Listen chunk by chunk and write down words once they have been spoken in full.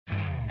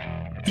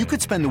You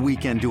could spend the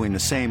weekend doing the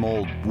same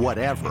old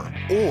whatever,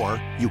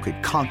 or you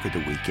could conquer the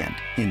weekend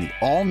in the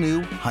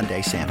all-new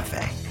Hyundai Santa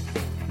Fe.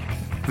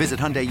 Visit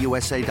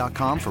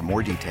HyundaiUSA.com for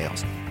more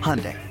details.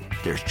 Hyundai,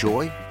 there's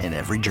joy in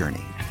every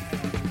journey.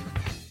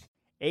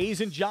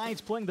 A's and Giants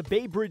playing the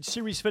Bay Bridge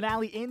Series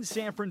finale in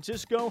San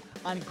Francisco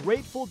on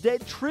Grateful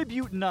Dead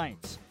tribute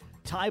nights.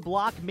 Ty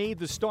Blach made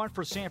the start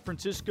for San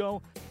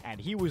Francisco, and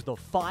he was the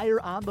fire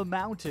on the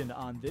mountain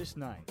on this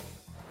night.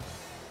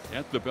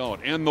 At the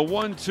belt, and the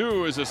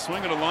 1-2 is a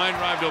swing and a line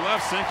drive to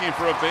left, sinking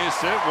for a base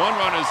hit. One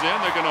run is in.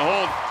 They're going to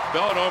hold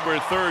Belt over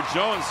at third.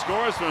 Jones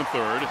scores from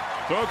third.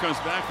 Throw comes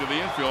back to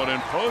the infield,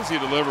 and Posey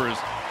delivers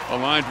a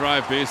line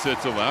drive base hit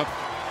to left.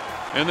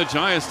 And the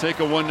Giants take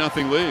a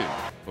 1-0 lead.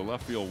 The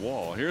left field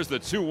wall. Here's the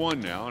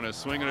 2-1 now, and a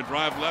swing and a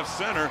drive left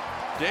center.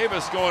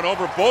 Davis going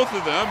over both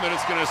of them, and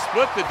it's going to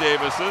split the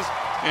Davises,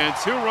 and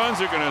 2 runs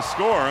are going to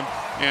score.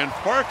 And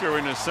Parker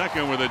in the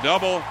second with a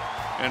double.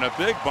 And a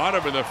big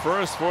bottom of the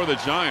first for the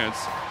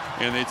Giants,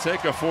 and they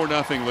take a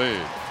 4-0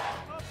 lead.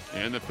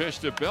 And the pitch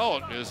to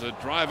Belt is a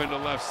drive into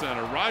left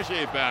center.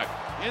 Rajay back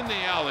in the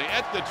alley,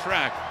 at the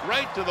track,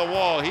 right to the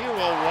wall. He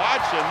will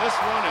watch, and this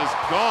one is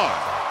gone.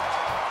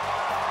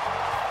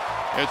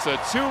 It's a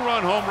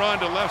 2-run home run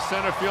to left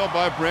center field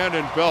by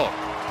Brandon Belt.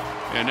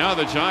 And now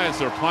the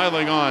Giants are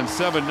piling on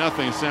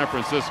 7-0 San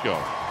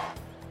Francisco.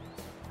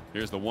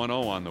 Here's the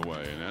 1-0 on the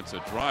way, and that's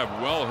a drive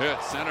well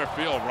hit center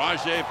field.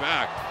 Rajay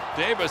back.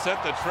 Davis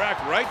at the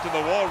track, right to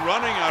the wall,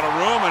 running out of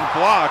room, and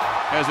Block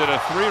has it a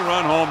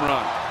 3-run home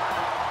run.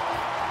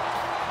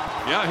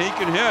 Yeah, he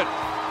can hit.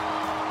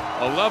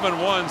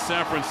 11-1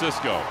 San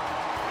Francisco.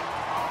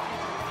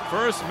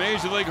 First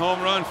Major League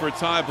home run for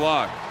Ty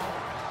Blach.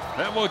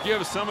 That will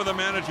give some of the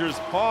managers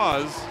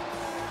pause,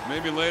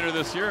 maybe later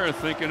this year,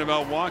 thinking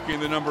about walking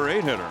the number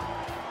 8 hitter.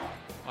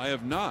 I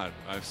have not.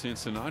 I've seen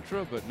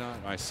Sinatra, but not.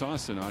 I saw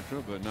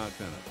Sinatra, but not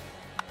Bennett.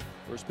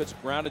 First pitch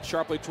grounded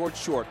sharply towards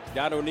short.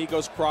 Down to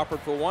Inigos, Crawford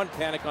for 1.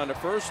 Panic on to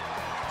first.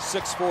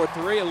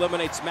 6-4-3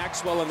 eliminates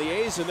Maxwell and the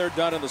A's, and they're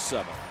done in the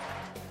 7th.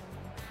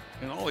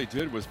 And all he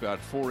did was bat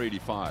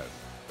 .485.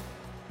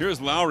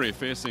 Here's Lowry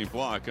facing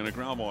Block, and a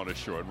ground ball to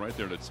short right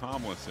there to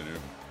Tomlinson, who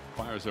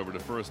fires over to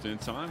first in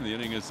time. The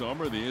inning is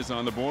over. The A's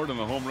on the board, and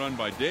the home run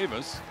by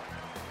Davis.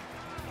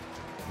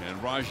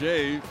 And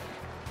Rajay,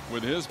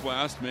 with his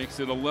blast, makes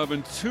it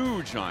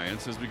 11-2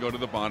 Giants as we go to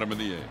the bottom of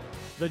the 8th.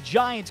 The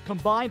Giants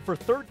combined for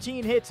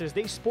 13 hits as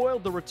they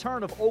spoiled the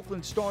return of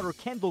Oakland starter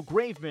Kendall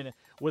Graveman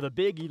with a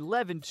big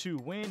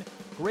 11-2 win.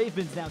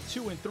 Graveman's now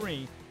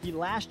 2-3. He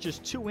last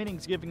just 2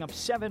 innings, giving up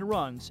 7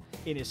 runs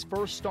in his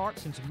first start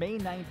since May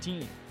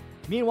 19.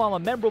 Meanwhile, a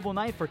memorable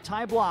night for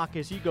Ty Blach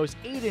as he goes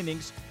 8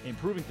 innings,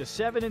 improving to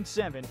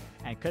 7-7,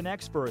 and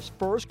connects for his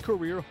first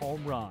career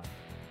home run.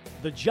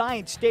 The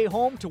Giants stay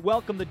home to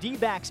welcome the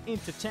D-backs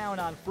into town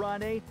on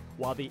Friday,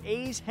 while the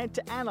A's head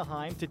to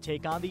Anaheim to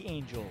take on the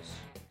Angels.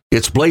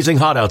 It's blazing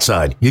hot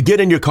outside. You get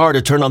in your car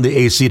to turn on the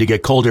AC to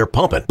get cold air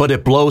pumping, but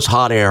it blows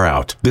hot air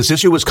out. This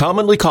issue is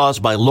commonly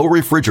caused by low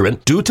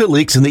refrigerant due to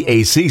leaks in the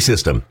AC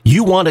system.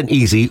 You want an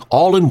easy,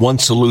 all-in-one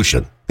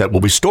solution that will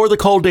restore the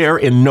cold air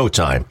in no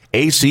time.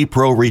 AC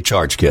Pro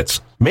Recharge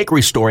Kits make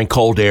restoring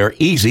cold air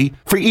easy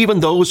for even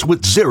those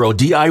with zero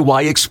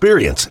DIY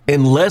experience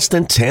in less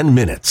than 10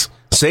 minutes.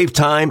 Save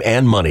time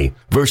and money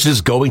versus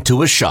going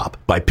to a shop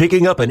by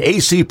picking up an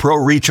AC Pro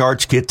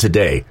Recharge Kit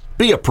today.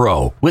 Be a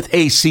pro with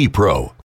AC Pro.